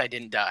at least I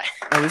didn't die.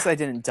 At least I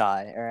didn't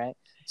die. All right.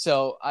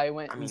 So I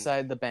went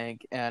inside the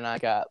bank and I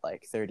got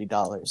like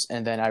 $30,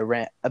 and then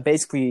I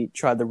basically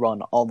tried to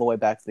run all the way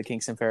back to the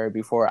Kingston Ferry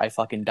before I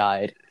fucking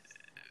died.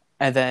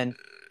 And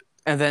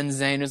then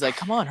Zane was like,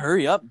 "Come on,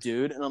 hurry up,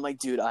 dude!" And I'm like,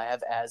 "Dude, I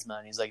have asthma."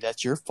 And he's like,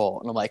 "That's your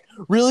fault." And I'm like,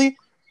 "Really?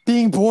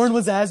 Being born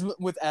with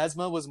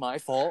asthma was my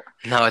fault?"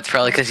 No, it's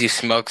probably because you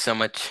smoke so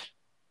much.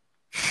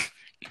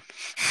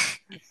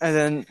 And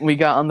then we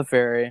got on the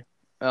ferry.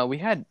 We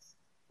had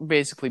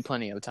basically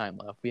plenty of time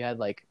left. We had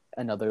like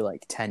another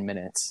like 10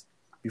 minutes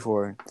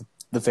before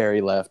the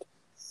ferry left.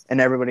 And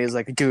everybody was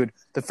like, "Dude,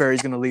 the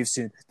ferry's going to leave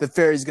soon. The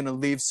ferry's going to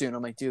leave soon."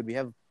 I'm like, "Dude, we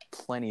have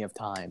plenty of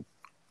time."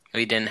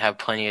 We didn't have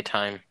plenty of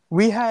time.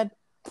 We had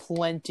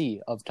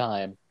plenty of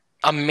time.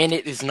 A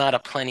minute is not a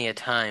plenty of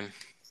time.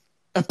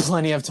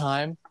 Plenty of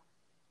time?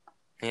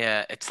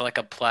 Yeah, it's like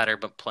a platter,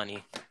 but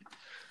plenty.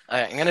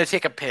 I'm going to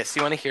take a piss.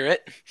 You want to hear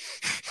it?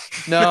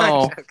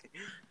 No. All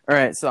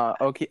right, so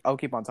I'll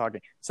keep on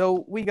talking.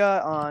 So we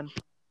got on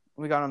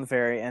the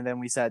ferry, and then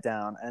we sat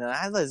down, and I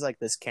had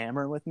this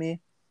camera with me,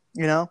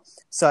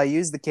 So I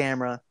used the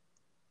camera,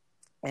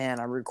 and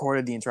I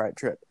recorded the entire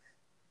trip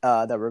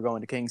that we're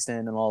going to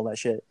Kingston and all that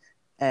shit.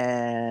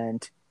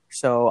 And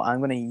so I'm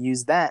going to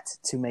use that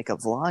to make a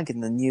vlog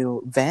in the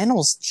new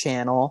Vanels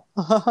channel.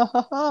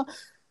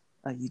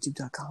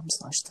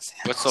 YouTube.com/thevanels.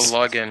 What's the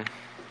login?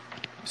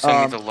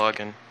 Send me the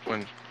login.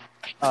 When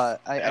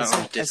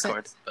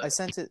I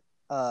sent it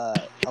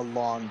a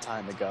long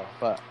time ago,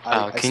 but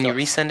can you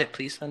resend it,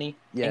 please, honey?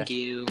 Yeah. Thank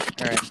you.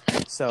 All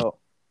right. So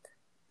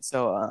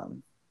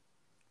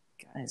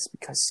guys,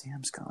 because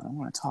Sam's gone, I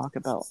want to talk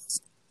about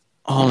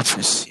all of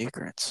his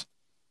secrets.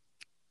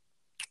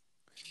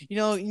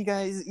 You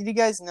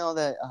guys know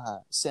that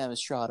Sam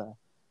Estrada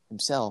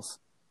himself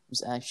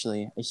was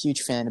actually a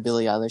huge fan of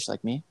Billie Eilish,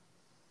 like me.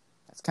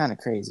 That's kind of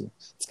crazy.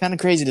 It's kind of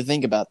crazy to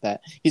think about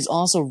that. He's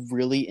also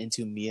really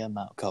into Mia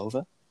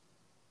Malkova.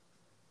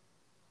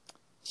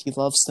 He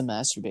loves to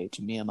masturbate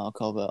to Mia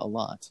Malkova a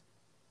lot.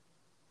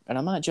 And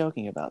I'm not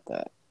joking about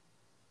that.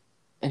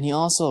 And he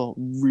also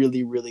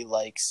really, really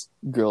likes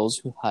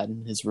girls who hide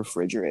in his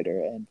refrigerator.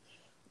 And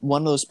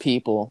one of those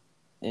people,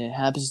 and it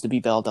happens to be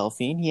Belle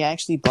Delphine, he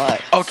actually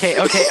bought... Okay,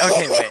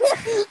 wait.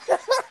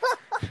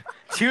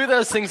 Two of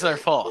those things are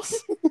false.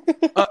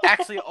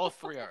 Actually, all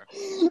three are.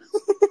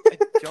 I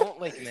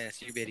don't like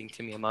masturbating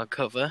to Mia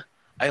Malkova.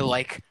 I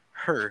like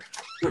her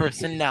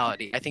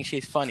personality. I think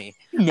she's funny.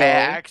 No. I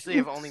actually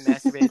have only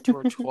masturbated to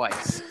her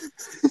twice.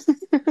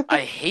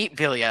 I hate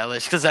Billie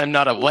Eilish because I'm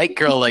not a white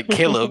girl like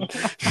Kaleb.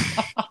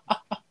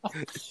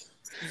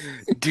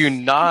 Do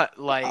not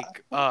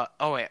like...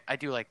 wait, I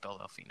do like Belle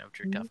Delphine. I've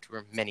jerked off to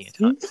her many a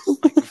time.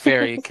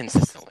 Very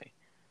consistently.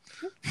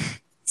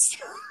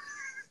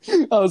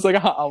 I was like,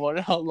 I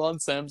wonder how long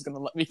Sam's gonna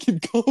let me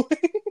keep going.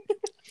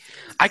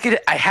 I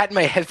had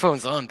my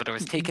headphones on, but I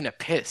was taking a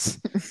piss.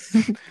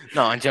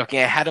 No, I'm joking.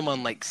 I had them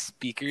on like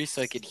speakers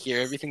so I could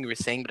hear everything you were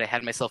saying, but I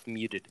had myself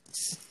muted.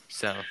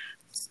 So,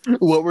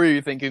 what were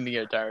you thinking the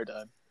entire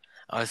time?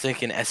 I was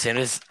thinking as soon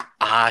as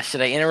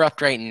should I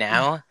interrupt right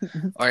now,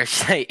 or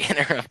should I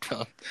interrupt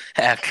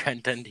after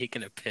I'm done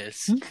taking a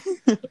piss?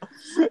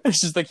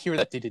 It's just like hear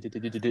that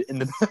in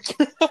the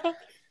background.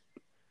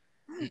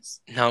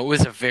 No, it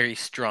was a very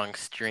strong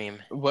stream.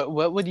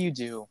 What would you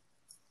do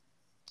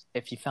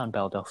if you found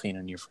Belle Delphine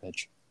in your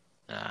fridge?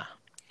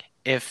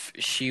 If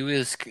she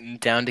was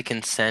down to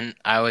consent,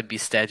 I would be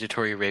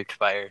statutory raped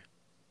by her.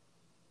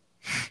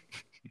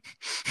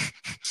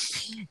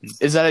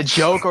 Is that a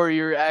joke, or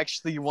you're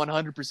actually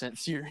 100%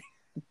 serious?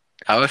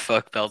 I would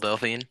fuck Belle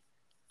Delphine.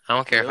 I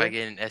don't care if I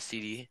get an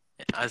STD,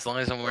 as long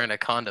as I'm wearing a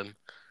condom.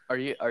 Are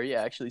you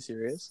actually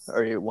serious?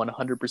 Are you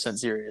 100%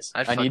 serious?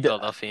 I'd fuck Belle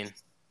Delphine.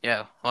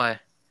 Yeah, why?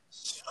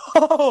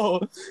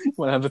 Oh, you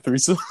want to have a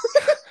threesome?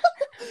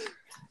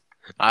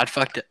 I'd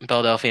fuck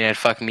Belle Delphine. I'd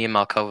fuck Mia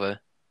Malkova.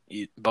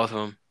 Both of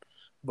them.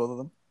 Both of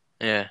them?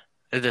 Yeah,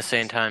 at the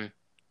same time.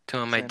 Two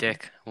on my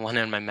dick, one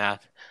in my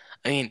mouth.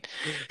 I mean...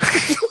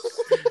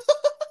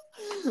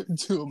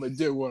 Two on my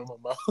dick, one on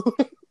my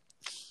mouth.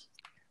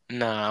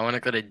 No, I want to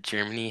go to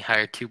Germany,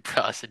 hire two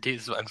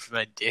prostitutes, one for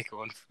my dick,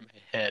 one for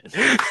my head.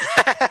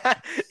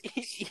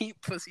 Eat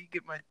pussy,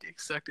 get my dick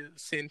sucked at the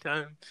same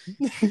time.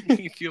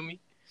 You feel me?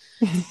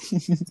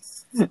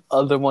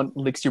 Other one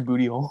licks your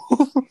booty hole.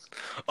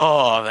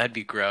 Oh, that'd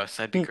be gross.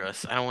 I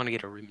don't want to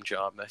get a rim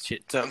job. That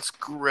shit sounds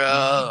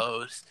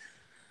gross.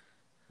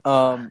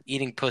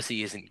 Eating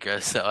pussy isn't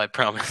gross, though, I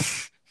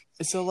promise.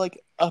 So,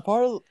 like,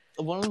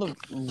 one of the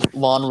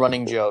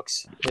long-running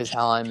jokes is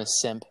how I'm a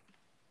simp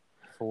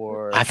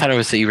for... I thought it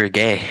was that you were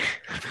gay.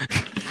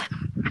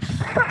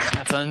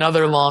 That's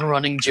another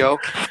long-running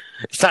joke.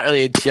 It's not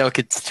really a joke,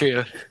 it's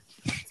true.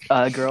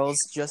 Girls,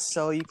 just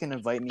so you can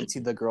invite me to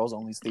the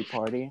girls-only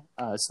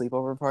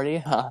sleepover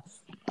party,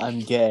 I'm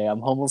gay, I'm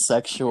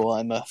homosexual,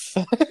 I'm a...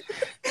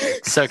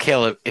 So,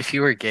 Kaleb, if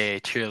you were gay,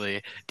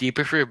 truly, do you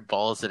prefer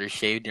balls that are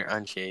shaved or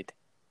unshaved?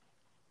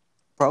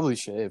 Probably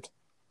shaved.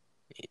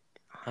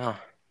 Oh,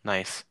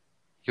 nice.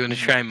 You want to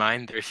try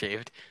mine? They're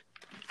shaved.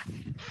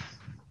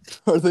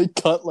 Are they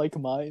cut like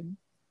mine?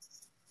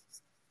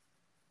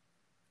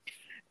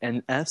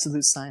 And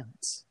absolute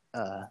silence.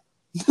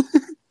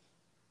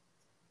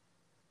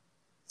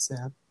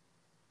 Sam.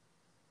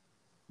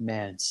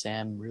 Man,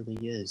 Sam really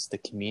is the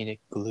comedic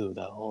glue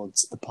that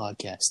holds the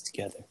podcast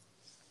together.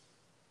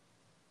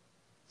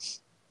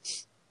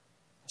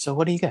 So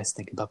what do you guys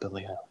think about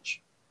Billie Eilish?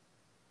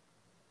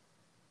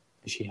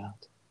 Is she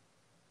out?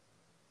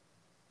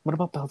 What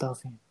about Belle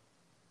Delphine?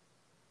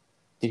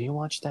 Did you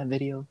watch that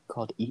video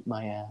called Eat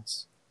My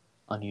Ass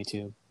on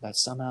YouTube that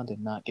somehow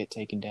did not get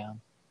taken down?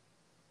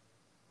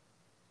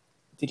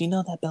 Did you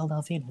know that Belle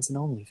Delphine has an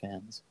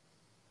OnlyFans?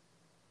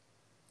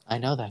 I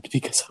know that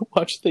because I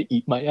watched the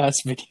Eat My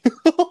Ass video.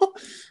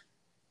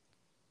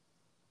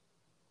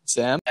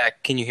 Sam?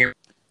 Can you hear me?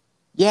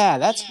 Yeah,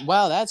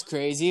 that's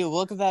crazy.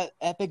 Look at that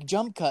epic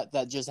jump cut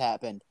that just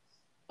happened.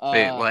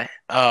 Wait, what?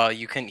 Oh,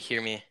 you couldn't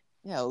hear me.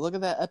 Yeah, look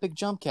at that epic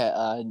jump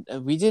cut.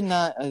 We did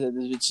not. It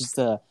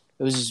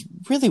was just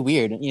really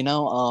weird. You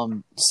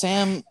know,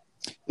 Sam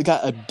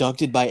got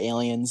abducted by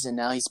aliens, and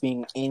now he's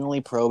being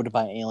anally probed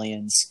by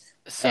aliens.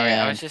 Sorry,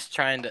 I was just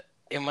trying to.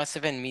 It must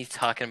have been me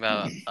talking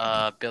about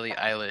Billie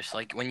Eilish.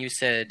 Like when you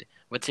said,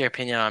 "What's your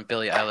opinion on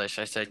Billie Eilish?"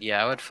 I said,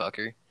 "Yeah, I would fuck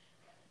her."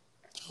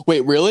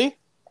 Wait, really?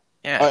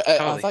 Yeah, I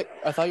totally. thought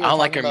you were talking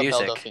like her about music.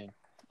 Belle Delphine.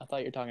 I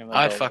thought you were talking about.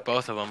 I'd fuck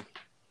both of them.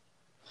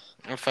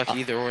 I'd fuck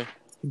either one.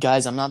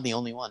 Guys, I'm not the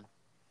only one.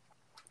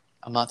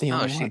 I'm not the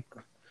only one.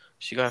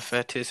 She got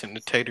fat tits and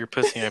a tighter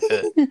pussy, I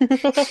bet.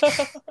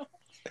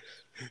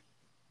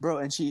 Bro,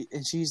 and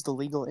she's the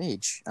legal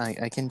age.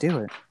 I can do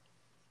it.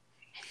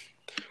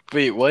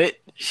 Wait, what?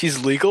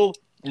 She's legal?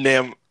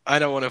 Damn, I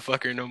don't want to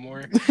fuck her no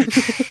more.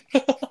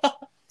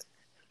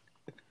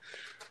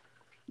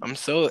 I'm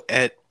so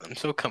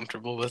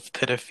comfortable with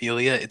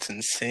pedophilia. It's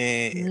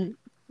insane.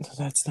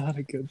 That's not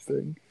a good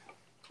thing.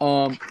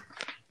 I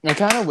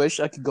kind of wish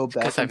I could go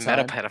back. Because I've met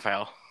a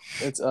pedophile.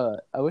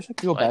 I wish I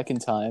could go back in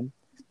time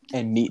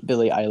and meet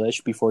Billie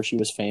Eilish before she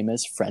was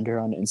famous. Friend her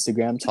on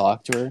Instagram,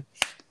 talk to her,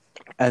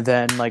 and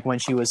then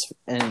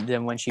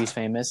when she's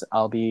famous,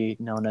 I'll be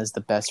known as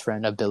the best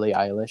friend of Billie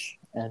Eilish,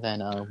 and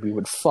then we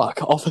would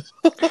fuck all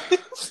the.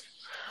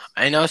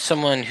 I know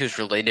someone who's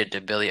related to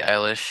Billie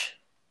Eilish.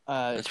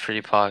 It's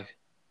pretty pog.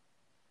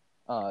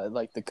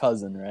 Like the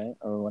cousin, right,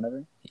 or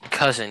whatever.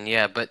 Cousin,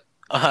 yeah, but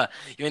you want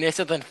to hear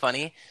something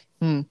funny?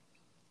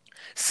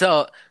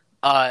 So,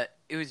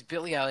 it was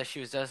Billie Eilish. She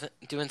was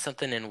doing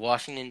something in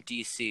Washington,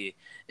 D.C.,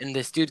 and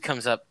this dude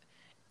comes up,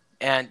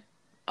 and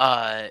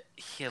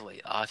he had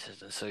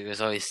autism, so he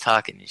was always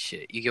talking and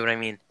shit. You get what I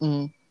mean?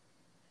 Mm-hmm.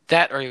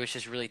 That, or he was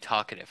just really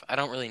talkative. I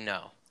don't really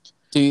know.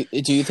 Do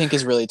you think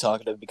he's really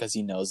talkative because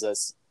he knows that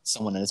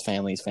someone in his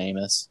family is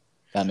famous?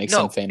 That makes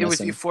him famous. No, it was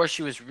before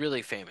she was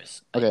really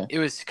famous. Okay. It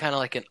was kind of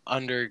like an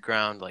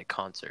underground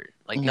concert.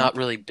 Not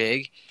really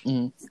big,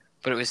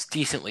 but it was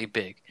decently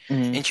big.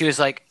 Mm-hmm. And she was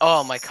like,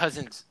 "Oh,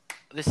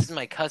 this is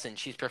my cousin.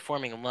 She's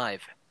performing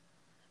live."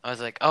 I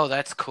was like, "Oh,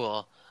 that's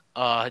cool.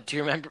 Do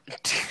you remember?"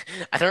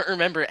 I don't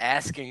remember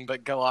asking,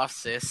 but go off,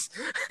 sis.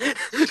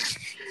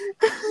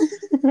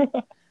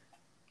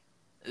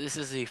 This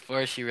is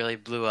before she really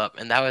blew up,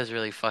 and that was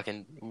really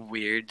fucking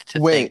weird to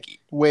think.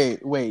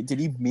 Wait. Did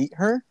he meet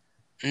her?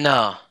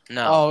 No.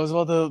 Oh, it was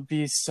about to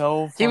be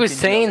so fucking He was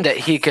saying jealous.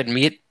 that he could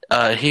meet,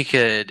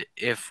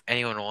 if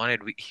anyone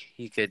wanted,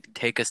 he could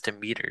take us to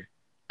meet her.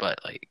 But,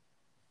 I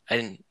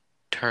didn't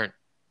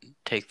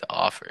take the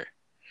offer.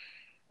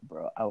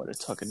 Bro, I would have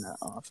taken that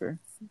offer.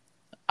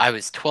 I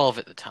was 12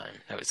 at the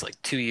time. That was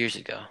 2 years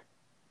ago.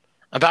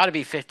 About to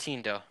be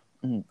 15, though.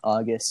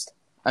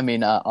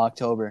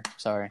 October.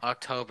 Sorry.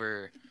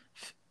 October.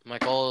 My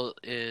goal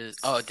is...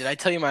 Oh, did I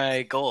tell you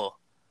my goal?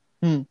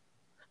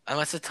 I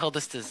must have told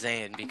this to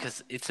Zane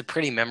because it's a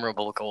pretty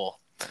memorable goal.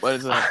 What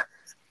is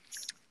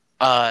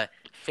that?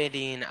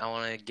 Fitting, I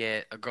want to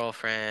get a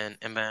girlfriend,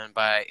 and then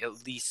by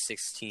at least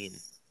 16,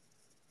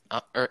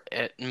 or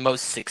at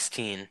most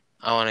 16,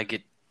 I want to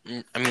get.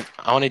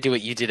 I want to do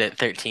what you did at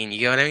 13. You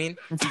get what I mean?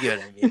 You get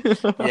what I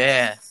mean?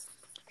 Yeah.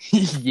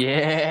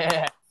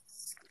 Yeah.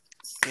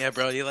 Yeah,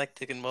 bro. You like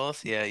dick and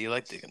balls? Yeah, you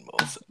like dick and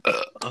balls.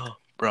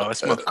 Bro, I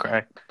smoke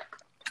crack.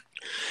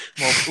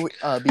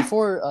 Well,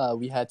 before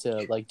we had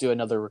to do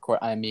another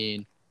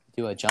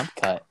do a jump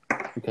cut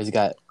because he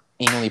got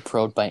anally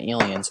probed by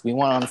aliens. We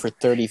went on for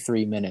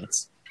 33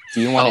 minutes.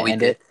 Do you want to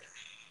end it?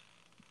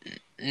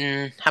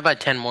 How about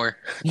 10 more?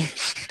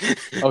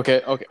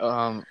 Okay.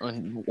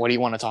 What do you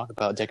want to talk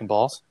about? Dick and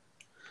balls?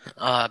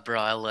 Bro,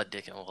 I love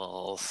dick and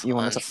balls.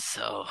 I'm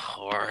so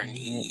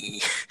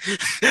horny.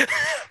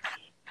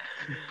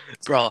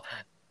 Bro,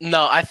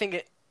 no, I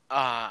think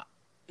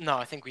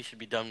I think we should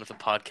be done with the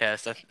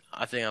podcast.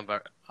 I think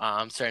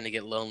I'm starting to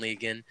get lonely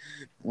again.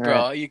 Bro,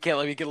 right. You can't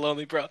let me get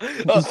lonely, bro.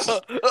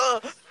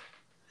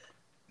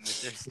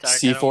 Mr. Stark,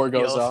 C4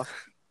 goes off.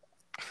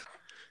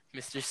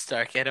 Mr.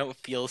 Stark, I don't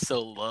feel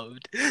so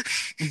loved.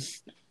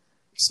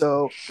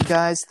 So,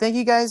 guys, thank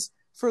you guys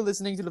for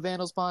listening to the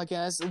Vandals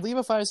podcast. Leave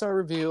a 5-star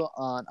review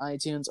on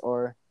iTunes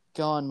or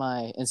go on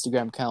my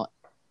Instagram account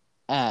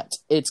at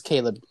it's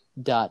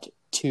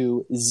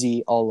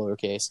Kaleb.2Z, all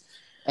lowercase.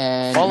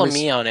 And follow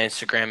me on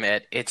Instagram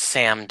at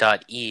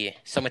itssam.e.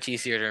 So much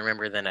easier to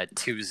remember than a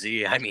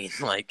 2Z. I mean,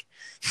 like,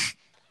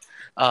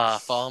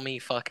 follow me,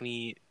 fuck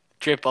me,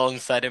 drip on the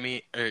side of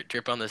me, or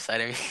drip on the side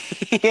of me.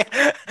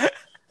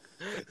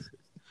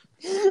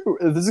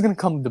 This is gonna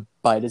come to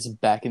bite us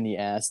back in the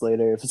ass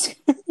later. If it's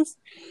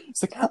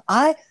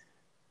like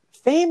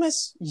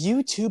famous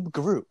YouTube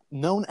group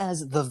known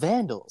as the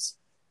Vandals,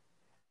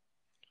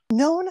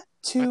 known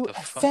to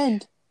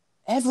offend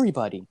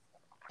everybody.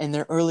 In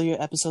their earlier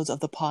episodes of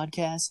the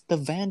podcast, the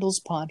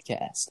Vandals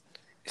podcast.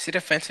 Is it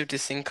offensive to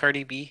sing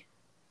Cardi B?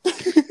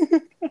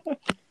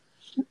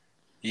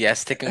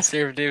 Yes to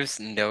conservatives,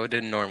 no to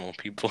normal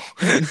people.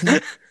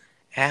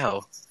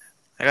 Ow.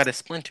 I got a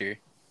splinter.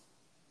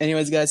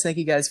 Anyways, guys, thank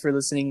you guys for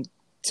listening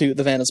to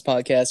the Vandals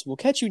podcast. We'll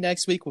catch you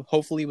next week,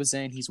 hopefully with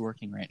Zane. He's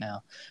working right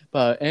now.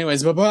 But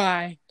anyways,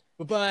 bye-bye.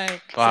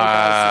 Bye-bye. Bye.